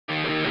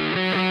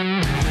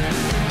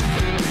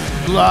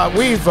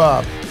we've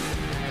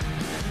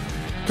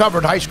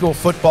covered high school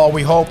football,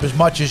 we hope, as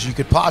much as you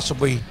could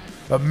possibly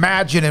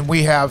imagine, and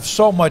we have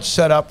so much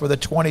set up for the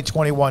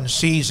 2021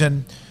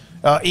 season.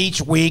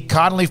 Each week,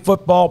 Connally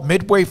football,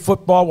 Midway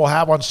football we'll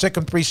have on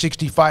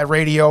SicEm365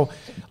 Radio.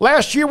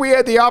 Last year, we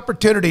had the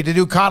opportunity to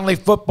do Connally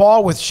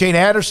football with Shane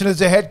Anderson as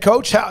the head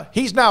coach.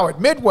 He's now at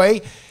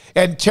Midway.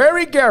 And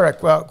Terry Gerik,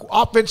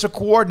 offensive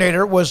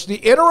coordinator, was the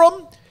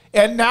interim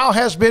and now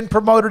has been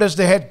promoted as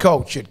the head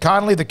coach. At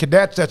Connally, the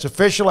Cadets, that's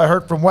official. I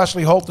heard from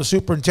Wesley Holt, the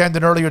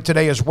superintendent, earlier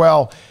today as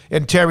well.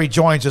 And Terry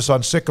joins us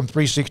on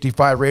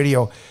SicEm365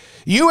 Radio.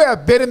 You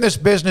have been in this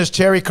business,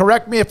 Terry.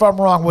 Correct me if I'm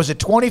wrong. Was it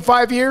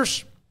 25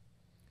 years?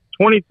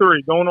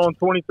 23, going on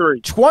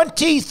 23.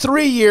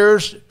 23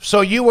 years,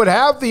 so you would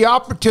have the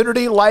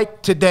opportunity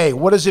like today.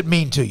 What does it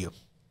mean to you?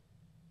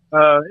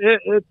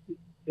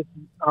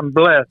 I'm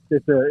blessed.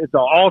 It's an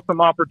awesome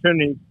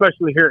opportunity,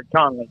 especially here at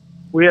Connally.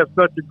 We have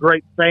such a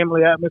great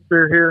family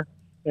atmosphere here,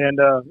 and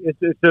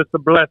it's just a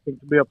blessing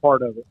to be a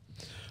part of it.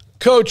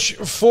 Coach,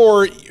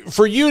 for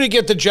you to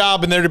get the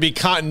job and there to be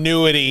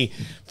continuity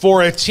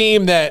for a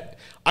team that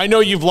I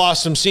know you've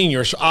lost some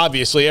seniors,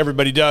 obviously,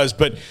 everybody does,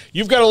 but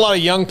you've got a lot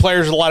of young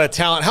players, a lot of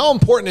talent. How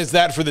important is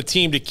that for the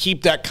team to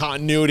keep that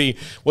continuity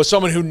with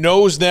someone who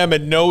knows them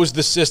and knows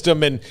the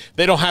system and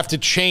they don't have to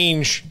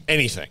change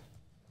anything?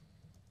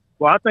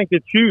 Well, I think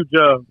it's huge.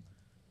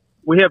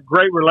 We have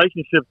great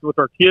relationships with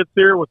our kids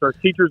here, with our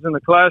teachers in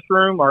the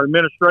classroom, our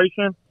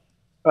administration,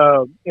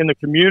 in the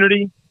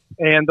community,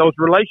 and those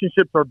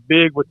relationships are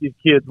big with these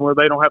kids where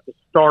they don't have to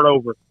start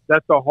over.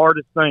 That's the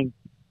hardest thing.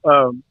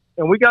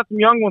 And we got some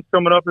young ones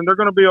coming up, and they're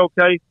going to be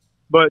okay.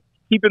 But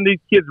keeping these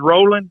kids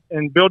rolling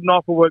and building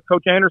off of what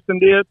Coach Anderson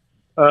did,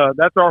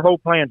 that's our whole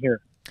plan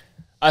here.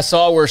 I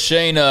saw where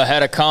Shane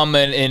had a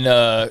comment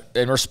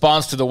in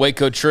response to the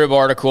Waco Trib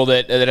article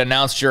that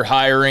announced your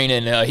hiring,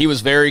 and he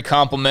was very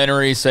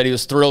complimentary. He said he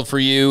was thrilled for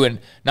you, and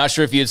not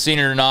sure if you had seen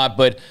it or not,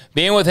 but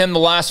being with him the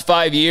last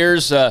 5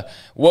 years,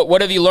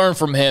 what have you learned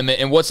from him,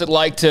 and what's it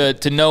like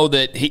to know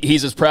that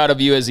he's as proud of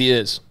you as he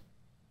is?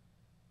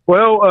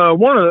 Well,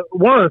 one of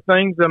the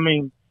things, I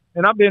mean,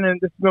 and I've been in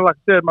this, like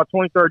I said, my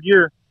 23rd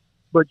year,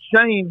 but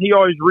Shane, he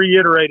always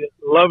reiterated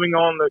loving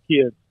on the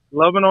kids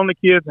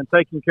and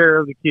taking care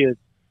of the kids.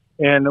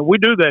 And we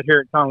do that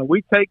here at Connally.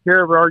 We take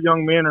care of our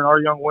young men and our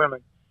young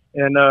women.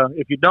 And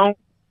if you don't,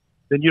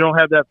 then you don't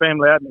have that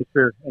family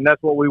atmosphere. And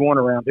that's what we want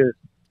around here.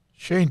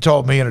 Shane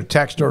told me in a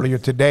text earlier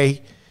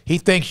today, he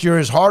thinks you're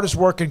his hardest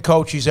working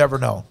coach he's ever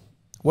known.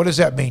 What does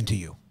that mean to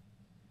you?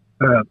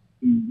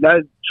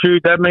 That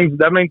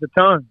means a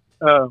ton.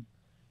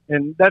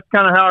 And that's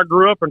kind of how I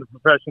grew up in the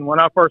profession. When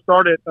I first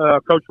started,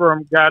 coach for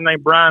a guy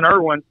named Brian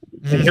Irwin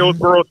in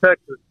Hillsboro,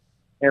 Texas.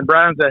 And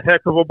Brian's a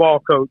heck of a ball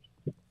coach.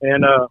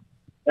 And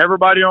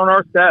everybody on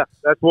our staff,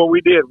 that's what we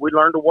did. We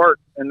learned to work.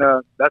 And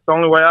that's the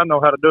only way I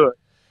know how to do it.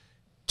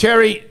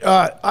 Terry,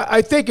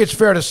 I think it's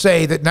fair to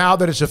say that now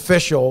that it's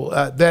official,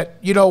 that,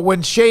 you know,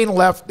 when Shane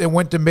left and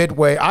went to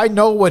Midway, I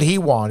know what he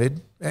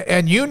wanted,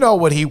 and you know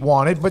what he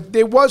wanted, but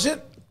it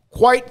wasn't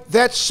quite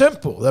that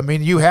simple. I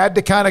mean, you had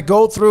to kind of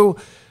go through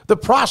the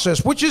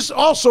process, which is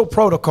also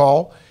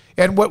protocol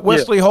and what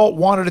Wesley Holt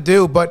wanted to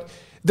do, but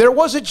there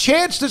was a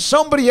chance that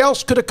somebody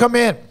else could have come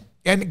in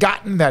and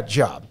gotten that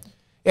job.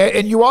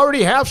 And you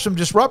already have some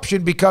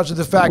disruption because of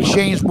the fact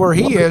Shane's where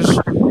he is.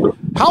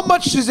 How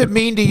much does it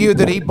mean to you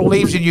that he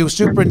believes in you,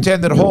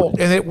 Superintendent Holt,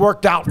 and it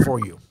worked out for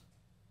you?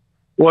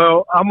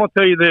 Well, I'm going to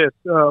tell you this.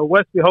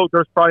 Wesley Holt,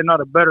 there's probably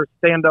not a better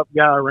stand-up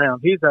guy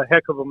around. He's a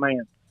heck of a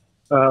man.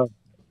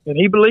 And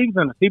he believes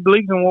in us. He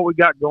believes in what we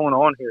got going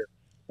on here.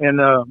 And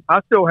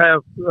I still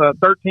have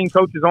 13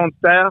 coaches on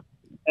staff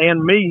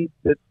and me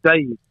that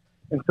stays.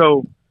 And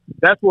so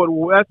that's what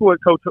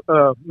Coach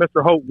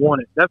Mr. Holt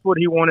wanted. That's what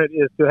he wanted,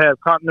 is to have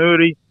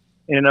continuity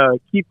and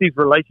keep these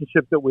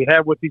relationships that we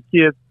have with these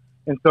kids.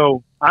 And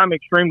so I'm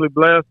extremely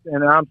blessed,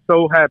 and I'm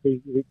so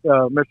happy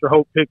that Mr.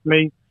 Holt picked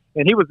me.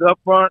 And he was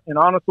upfront and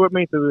honest with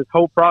me through this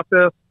whole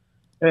process.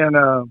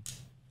 And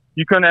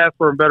you couldn't ask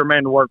for a better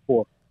man to work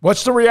for.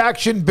 What's the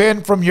reaction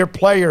been from your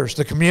players,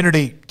 the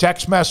community,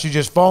 text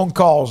messages, phone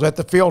calls at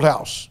the field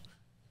house?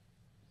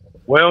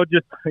 Well,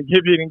 just to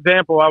give you an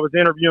example, I was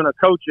interviewing a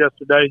coach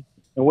yesterday,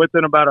 and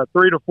within about a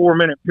 3 to 4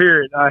 minute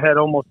period, I had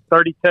almost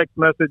 30 text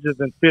messages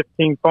and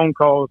 15 phone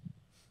calls,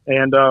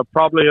 and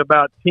probably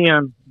about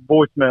 10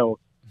 voicemails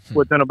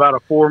within about a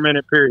 4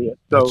 minute period.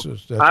 So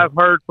I've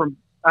heard from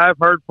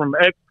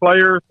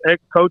ex-players,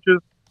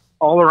 ex-coaches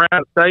all around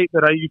the state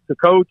that I used to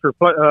coach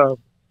or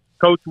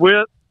coach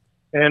with.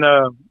 And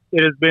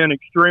it has been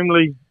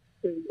extremely,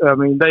 I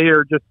mean, they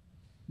are just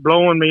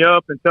blowing me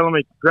up and telling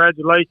me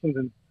congratulations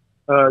and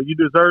you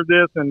deserve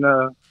this and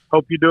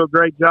hope you do a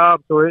great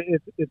job. So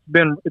it's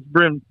been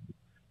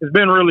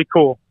really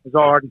cool is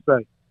all I can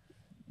say.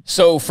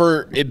 So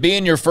for it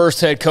being your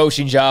first head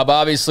coaching job,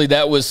 obviously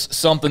that was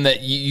something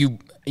that you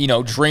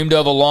dreamed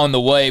of along the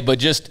way, but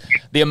just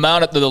the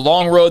amount of the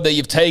long road that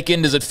you've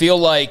taken, does it feel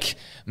like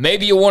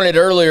maybe you wanted it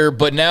earlier,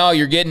 but now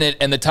you're getting it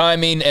and the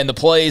timing and the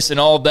place and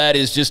all of that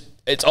is just,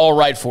 it's all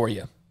right for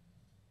you?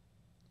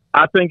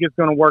 I think it's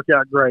going to work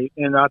out great.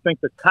 And I think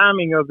the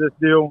timing of this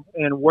deal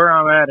and where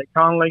I'm at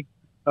Connally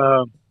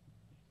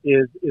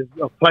is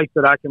a place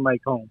that I can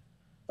make home.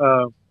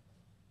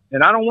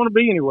 And I don't want to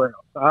be anywhere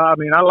else. I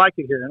mean, I like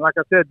it here. And like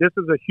I said, this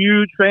is a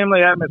huge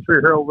family atmosphere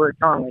here over at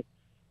Connally.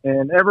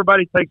 And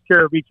everybody takes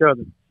care of each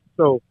other.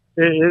 So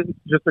it's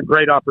just a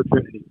great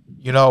opportunity.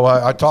 You know,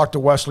 I talked to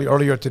Wesley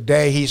earlier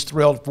today. He's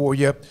thrilled for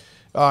you.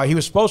 He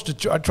was supposed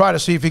to try to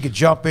see if he could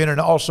jump in and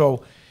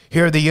also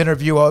hear the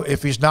interview.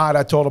 If he's not,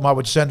 I told him I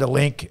would send a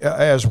link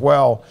as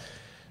well.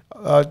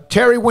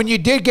 Terry, when you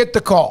did get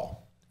the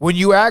call, when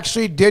you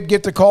actually did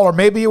get the call, or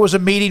maybe it was a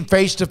meeting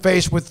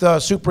face-to-face with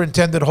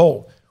Superintendent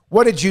Holt,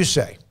 what did you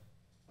say?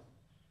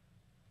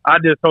 I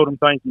just told him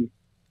thank you.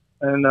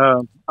 And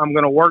I'm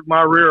going to work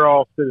my rear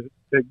off to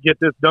get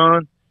this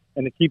done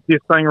and to keep this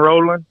thing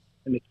rolling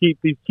and to keep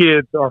these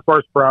kids our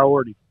first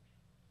priority.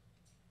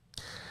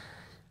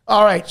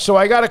 All right, so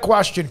I got a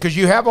question because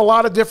you have a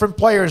lot of different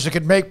players that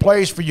could make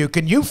plays for you.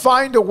 Can you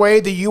find a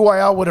way the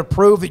UIL would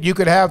approve that you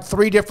could have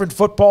 3 different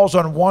footballs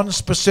on one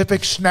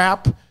specific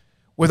snap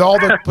with all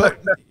the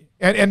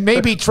and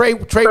maybe Trey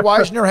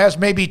Wisner has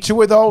maybe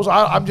 2 of those?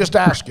 I'm just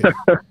asking.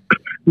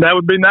 That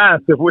would be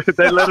nice if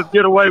they let us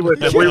get away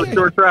with it. We would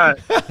sure try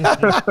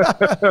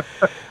it.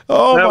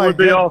 Oh, that would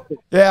be awesome.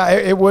 Yeah,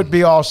 it would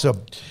be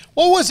awesome.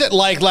 What was it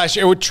like last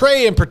year with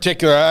Trey in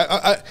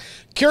particular?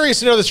 Curious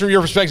to know this from your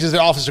perspective as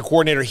the offensive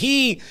coordinator.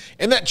 He,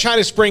 in that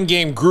China Spring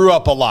game, grew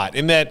up a lot.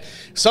 In that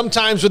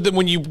sometimes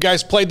when you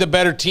guys played the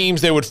better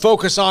teams, they would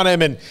focus on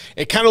him, and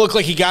it kind of looked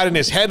like he got in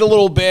his head a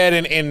little bit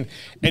and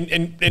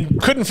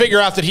couldn't figure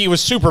out that he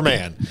was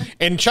Superman.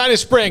 In China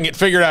Spring, he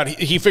figured out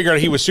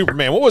he was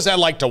Superman. What was that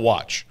like to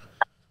watch?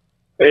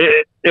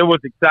 It was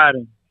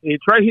exciting.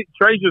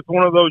 Trey's just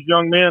one of those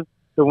young men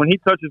that when he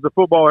touches the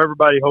football,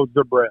 everybody holds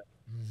their breath.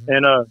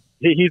 Mm-hmm. And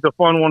he's a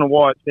fun one to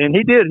watch. And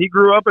he did. He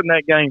grew up in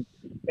that game.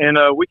 And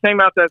we came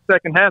out that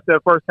second half.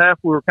 That first half,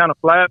 we were kind of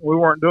flat. We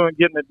weren't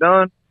getting it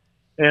done.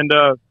 And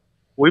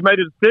we made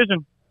a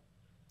decision.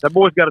 That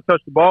boy's got to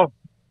touch the ball.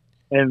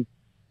 And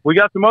we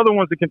got some other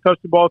ones that can touch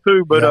the ball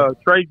too.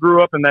 But Trey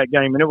grew up in that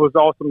game, and it was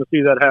awesome to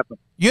see that happen.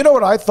 You know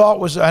what I thought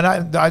was, and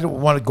I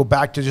don't want to go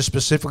back to just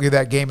specifically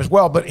that game as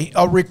well, but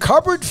a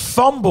recovered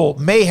fumble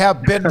may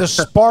have been the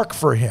spark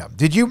for him.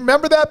 Did you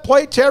remember that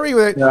play, Terry?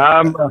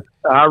 Yeah,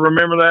 I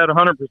remember that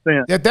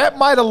 100%. That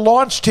might have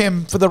launched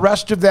him for the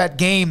rest of that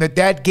game,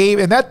 that gave,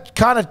 and that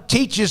kind of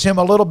teaches him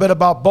a little bit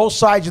about both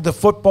sides of the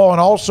football and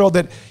also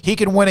that he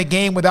can win a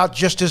game without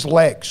just his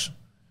legs.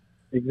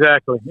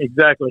 Exactly.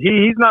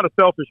 He's not a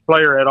selfish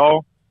player at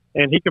all,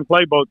 and he can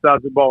play both sides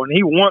of the ball, and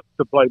he wants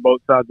to play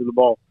both sides of the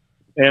ball.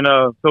 And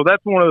so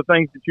that's one of the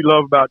things that you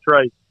love about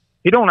Trey.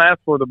 He don't ask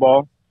for the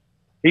ball.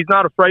 He's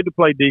not afraid to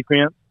play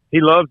defense.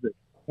 He loves it.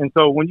 And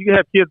so when you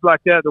have kids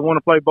like that want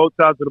to play both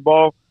sides of the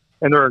ball,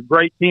 and they're a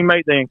great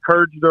teammate, they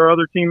encourage their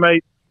other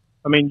teammates.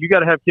 I mean, you got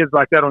to have kids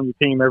like that on your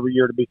team every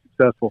year to be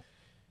successful.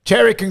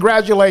 Terry,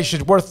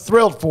 congratulations. We're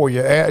thrilled for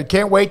you.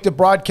 Can't wait to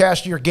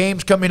broadcast your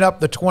games coming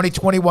up. The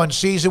 2021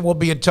 season, we'll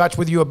be in touch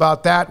with you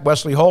about that.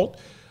 Wesley Holt,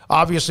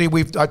 obviously,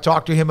 I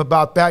talked to him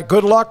about that.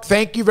 Good luck.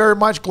 Thank you very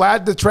much.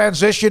 Glad the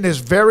transition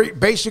is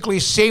basically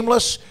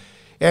seamless.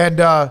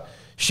 And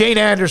Shane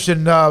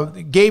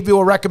Anderson gave you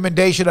a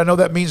recommendation. I know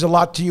that means a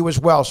lot to you as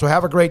well. So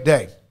have a great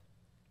day.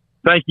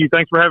 Thank you.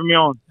 Thanks for having me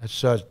on.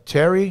 That's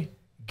Terry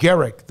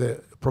Gerik,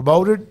 the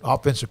promoted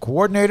offensive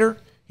coordinator.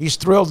 He's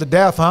thrilled to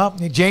death, huh?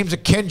 James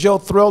Akinjo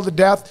thrilled to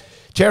death.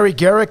 Terry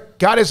Gerik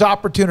got his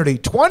opportunity.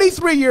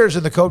 23 years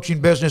in the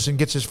coaching business and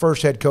gets his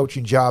first head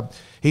coaching job.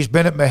 He's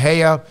been at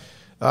Mejia.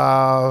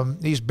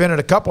 He's been at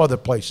a couple other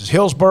places.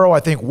 Hillsborough, I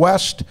think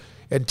West,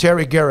 and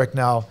Terry Gerik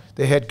now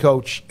the head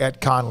coach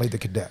at Connally, the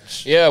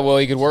Cadets. Yeah, well,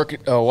 he could walk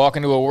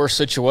into a worse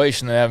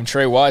situation than having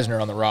Trey Wisner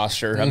on the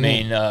roster. Mm-hmm. I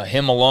mean,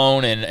 him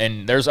alone,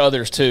 and there's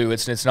others too.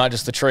 It's not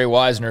just the Trey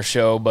Wisner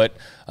show, but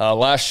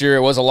last year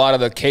it was a lot of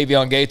the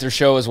Kavion Gaither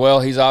show as well.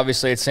 He's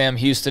obviously at Sam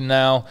Houston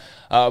now,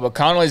 but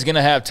Connally's going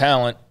to have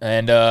talent,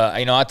 and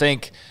I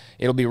think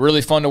it'll be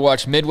really fun to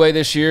watch Midway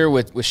this year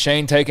with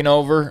Shane taking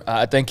over.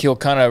 I think he'll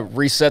kind of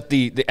reset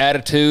the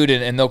attitude,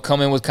 and they'll come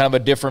in with kind of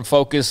a different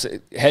focus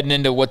heading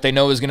into what they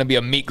know is going to be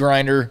a meat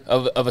grinder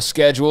of a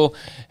schedule.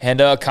 And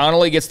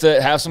Connally gets to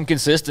have some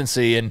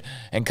consistency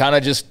and kind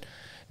of just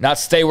not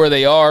stay where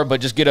they are, but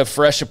just get a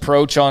fresh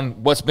approach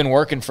on what's been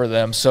working for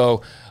them.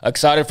 So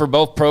excited for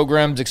both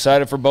programs,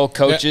 excited for both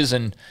coaches,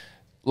 and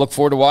look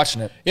forward to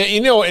watching it. Yeah,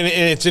 and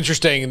it's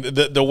interesting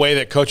the way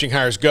that coaching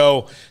hires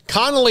go.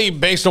 Connally,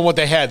 based on what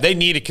they had, they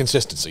needed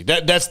consistency.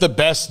 That's the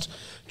best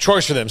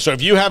choice for them. So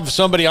if you have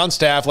somebody on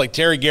staff like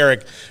Terry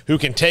Gerik who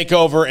can take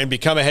over and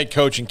become a head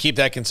coach and keep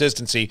that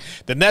consistency,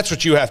 then that's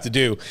what you have to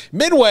do.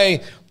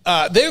 Midway,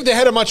 they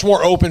had a much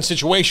more open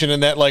situation in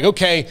that, like,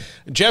 okay,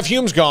 Jeff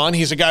Hume's gone.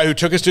 He's a guy who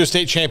took us to a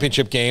state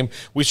championship game.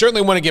 We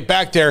certainly want to get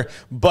back there,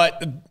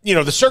 but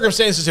the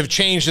circumstances have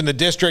changed in the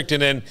district,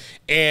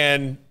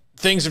 and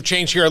things have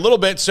changed here a little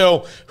bit.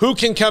 So who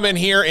can come in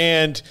here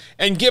and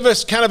give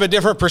us kind of a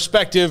different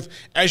perspective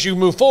as you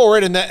move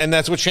forward? And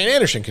that's what Shane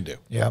Anderson can do.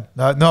 Yeah,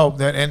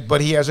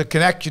 but he has a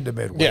connection to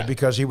Midway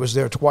because he was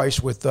there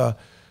twice with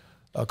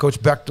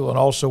Coach Bechtel and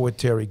also with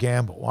Terry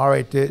Gamble. All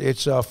right,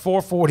 it's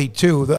 4:42.